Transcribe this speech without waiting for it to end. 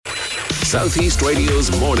South East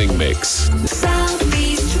Radio's morning mix. South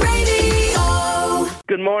East Radio.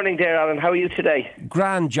 Good morning there, Alan. How are you today?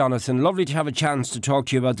 Grand, Jonathan. Lovely to have a chance to talk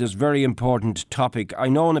to you about this very important topic. I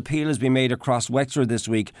know an appeal has been made across Wexford this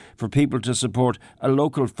week for people to support a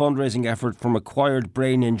local fundraising effort from Acquired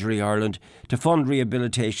Brain Injury Ireland to fund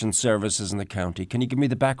rehabilitation services in the county. Can you give me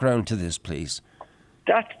the background to this, please?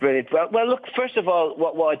 That's brilliant. Well, look, first of all,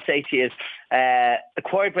 what I'd say to you is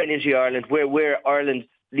Acquired Brain Injury Ireland, we're Ireland's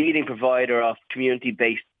leading provider of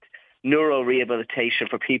community-based neuro rehabilitation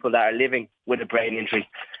for people that are living with a brain injury.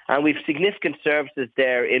 And we've significant services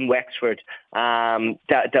there in Wexford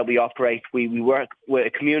that we operate. We work with a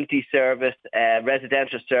community service,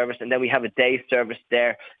 residential service, and then we have a day service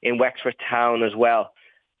there in Wexford town as well.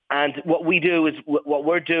 And what we do is, what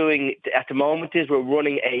we're doing at the moment is we're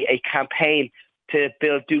running a campaign to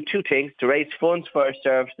do two things: to raise funds for our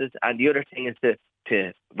services, and the other thing is to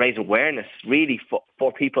raise awareness really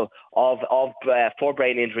for people for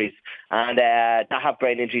brain injuries and that have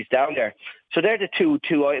brain injuries down there. So they're the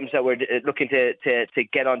two items that we're looking to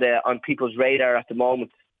get on people's radar at the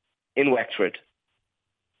moment in Wexford.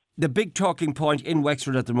 The big talking point in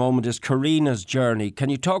Wexford at the moment is Karina's journey. Can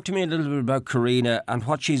you talk to me a little bit about Karina and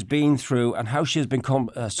what she's been through and how she's become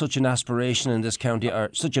such an aspiration in this county, or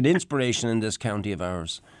such an inspiration in this county of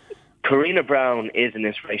ours? Karina Brown is an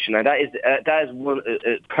inspiration, and that is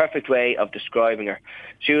a perfect way of describing her.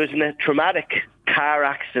 She was in a traumatic car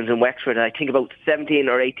accident in Wexford, I think about 17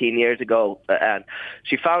 or 18 years ago, and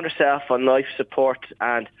she found herself on life support,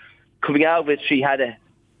 and coming out of it, she had a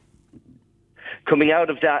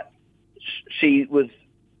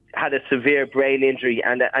severe brain injury,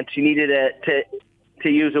 and she needed to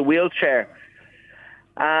use a wheelchair.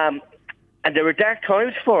 And there were dark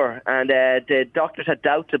times for her, and the doctors had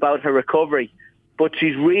doubts about her recovery. But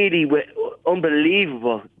she's really, with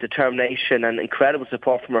unbelievable determination and incredible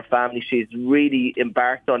support from her family, she's really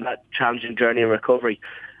embarked on that challenging journey of recovery.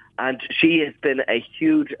 And she has been a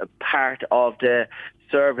huge part of the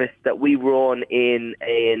service that we run in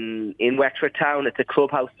Wexford Town. It's a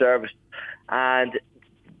clubhouse service. And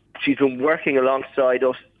she's been working alongside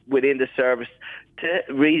us within the service to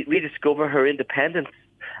rediscover her independence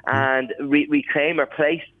and reclaim her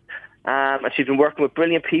place. And she's been working with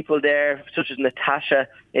brilliant people there, such as Natasha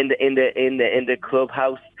in the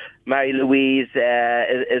clubhouse, Mary Louise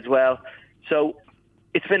as well. So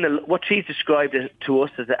it's been what she's described to us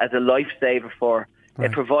as a lifesaver for her. Right.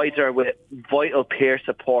 It provides her with vital peer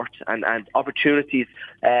support and opportunities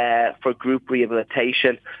for group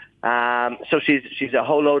rehabilitation. So she's a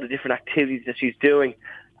whole load of different activities that she's doing,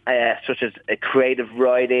 such as creative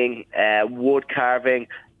writing, wood carving,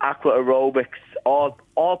 aqua aerobics, all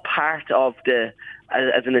part of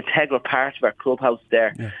as an integral part of our clubhouse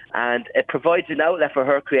there. Yeah. And it provides an outlet for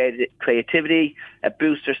her creativity, it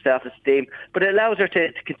boosts her self-esteem, but it allows her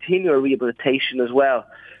to continue her rehabilitation as well.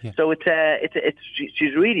 Yeah. So she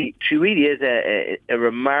really is a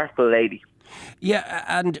remarkable lady. Yeah,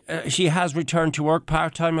 and she has returned to work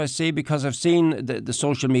part-time, I see, because I've seen the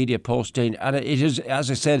social media posting, and it is, as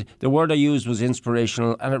I said, the word I used was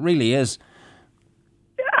inspirational, and it really is.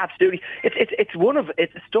 Absolutely,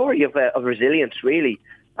 it's a story of resilience, really,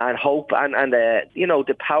 and hope, and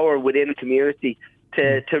the power within the community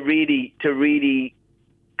to really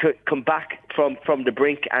come back from the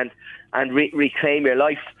brink and reclaim your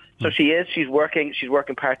life. So she's working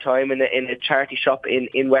part time in a charity shop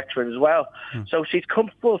in Wexford as well. So she's come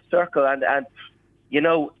full circle, and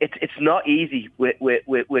it's not easy with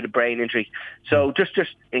a brain injury. So just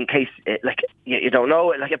in case you don't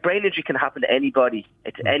know, a brain injury can happen to anybody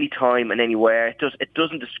at any time and anywhere. It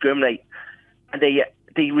doesn't discriminate, and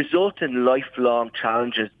they result in lifelong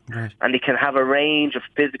challenges, right. And they can have a range of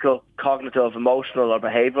physical, cognitive, emotional, or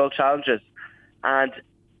behavioural challenges, and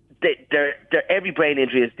every brain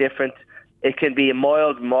injury is different. It can be a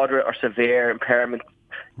mild, moderate, or severe impairment,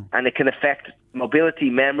 and it can affect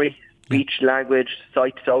mobility, memory, speech, language,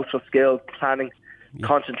 sight, social skills, planning,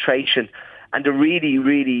 concentration. And the really,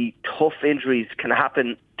 really tough injuries can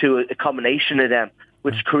happen to a combination of them,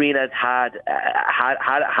 which Karina had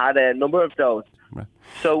a number of those. Right.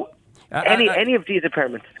 So any of these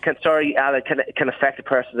impairments can affect a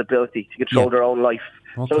person's ability to control their own life.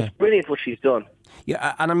 Okay. So it's brilliant what she's done.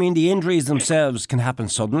 Yeah, and I mean, the injuries themselves can happen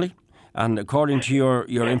suddenly. And according to your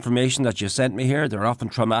information that you sent me here, they're often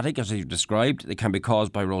traumatic, as you've described. They can be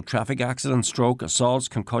caused by road traffic accidents, stroke, assaults,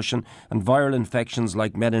 concussion, and viral infections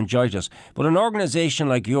like meningitis. But an organisation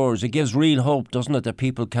like yours, it gives real hope, doesn't it, that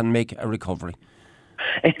people can make a recovery?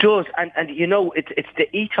 It does, and it's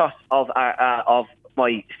the ethos of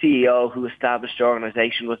my CEO who established the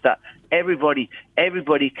organisation was that everybody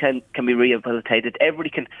can be rehabilitated. Everybody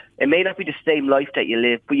can. It may not be the same life that you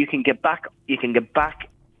live, but you can get back. You can get back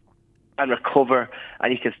and recover,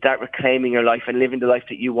 and you can start reclaiming your life and living the life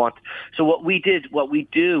that you want. So what we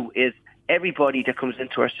do is everybody that comes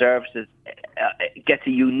into our services gets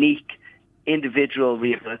a unique individual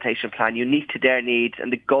rehabilitation plan, unique to their needs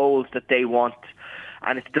and the goals that they want.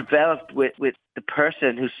 And it's developed with the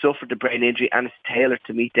person who suffered the brain injury, and it's tailored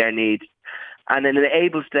to meet their needs. And it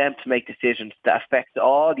enables them to make decisions that affect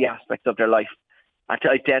all the aspects of their life and to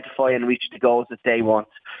identify and reach the goals that they want.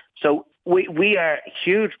 So we are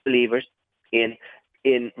huge believers in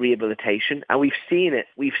rehabilitation, and we've seen it.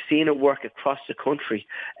 We've seen it work across the country,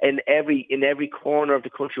 in every corner of the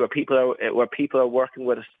country where people are working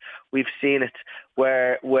with us. We've seen it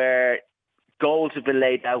where goals have been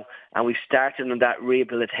laid out, and we've started on that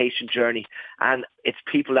rehabilitation journey. And it's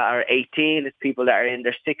people that are 18, it's people that are in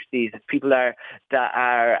their 60s, it's people that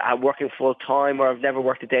are working full time or have never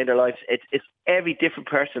worked a day in their lives. It's every different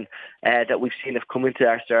person that we've seen have come into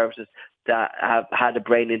our services that have had a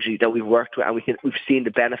brain injury that we've worked with, and we've seen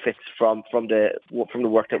the benefits from the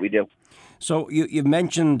work that we do. So you've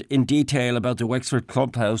mentioned in detail about the Wexford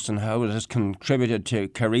Clubhouse and how it has contributed to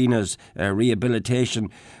Karina's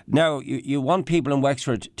rehabilitation. Now, you want people in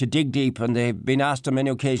Wexford to dig deep, and they've been asked on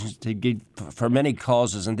many occasions to give for many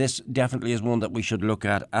causes, and this definitely is one that we should look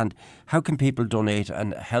at. And how can people donate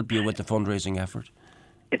and help you with the fundraising effort?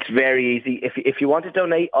 It's very easy. If you want to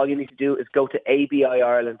donate, all you need to do is go to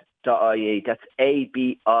abiireland.ie. That's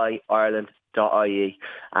abiireland.ie,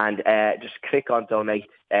 and just click on donate,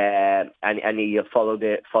 and you'll follow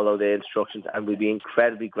the instructions, and we'll be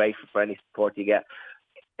incredibly grateful for any support you get.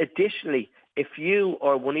 Additionally, if you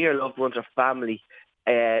or one of your loved ones or family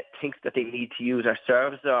thinks that they need to use our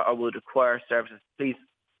services or would require our services, please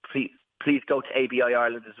go to ABI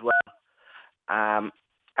Ireland as well.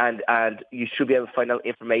 And you should be able to find out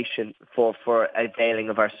information for availing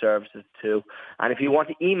of our services too. And if you want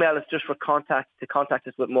to email us just to contact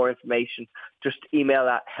us with more information, just email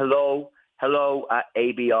at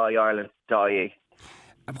hello@abiireland.ie.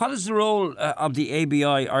 What is the role of the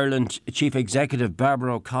ABI Ireland Chief Executive,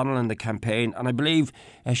 Barbara O'Connell, in the campaign? And I believe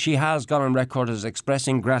she has gone on record as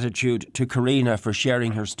expressing gratitude to Karina for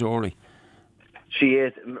sharing her story. She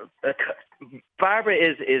is. Barbara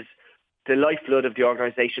is the lifeblood of the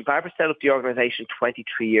organisation. Barbara set up the organisation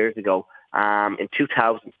 23 years ago, in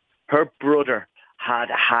 2000. Her brother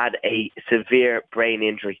had a severe brain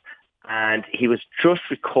injury, and he was just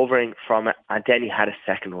recovering from it, and then he had a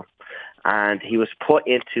second one. And he was put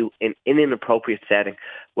into an inappropriate setting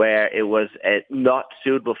where it was not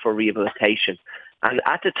suitable for rehabilitation. And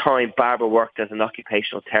at the time, Barbara worked as an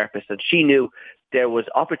occupational therapist, and she knew there was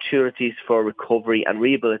opportunities for recovery and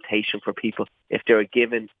rehabilitation for people if they were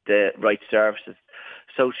given the right services.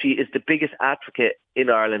 So she is the biggest advocate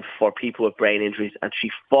in Ireland for people with brain injuries, and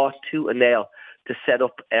she fought tooth and nail to set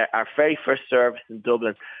up our very first service in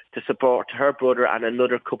Dublin to support her brother and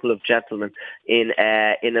another couple of gentlemen in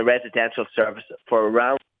a residential service for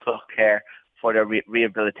around-the-clock care for their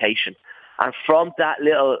rehabilitation. And from that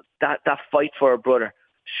fight for her brother,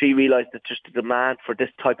 she realised that just the demand for this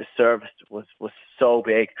type of service was so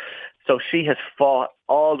big. So she has fought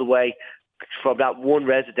all the way from that one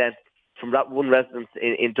residence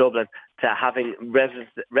in Dublin to having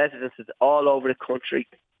residences all over the country,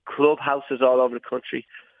 clubhouses all over the country,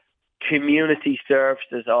 community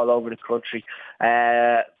services all over the country,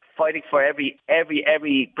 fighting for every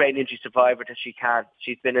brain injury survivor that she can.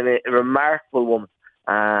 She's been a remarkable woman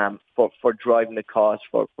for driving the cause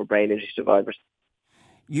for brain injury survivors.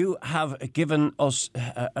 You have given us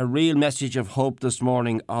a real message of hope this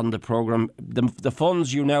morning on the programme. The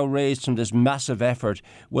funds you now raised from this massive effort,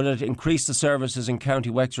 will it increase the services in County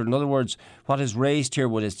Wexford? In other words, what is raised here,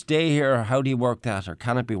 will it stay here, or how do you work that, or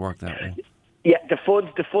can it be worked that way? Yeah, the funds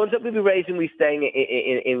that we'll be raising, we're staying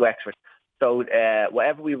in Wexford. So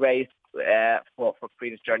whatever we raise for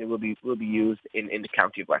Karina's journey will be used in the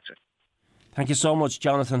County of Wexford. Thank you so much,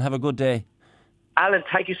 Jonathan. Have a good day. Alan,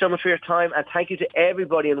 thank you so much for your time, and thank you to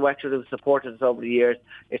everybody in Wexford who has supported us over the years.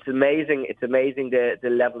 It's amazing the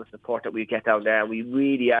level of support that we get down there, and we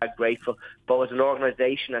really are grateful, both as an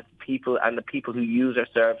organisation, as people, and the people who use our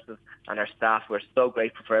services and our staff. We're so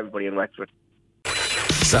grateful for everybody in Wexford.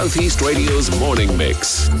 Southeast Radio's Morning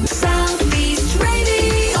Mix. Southeast.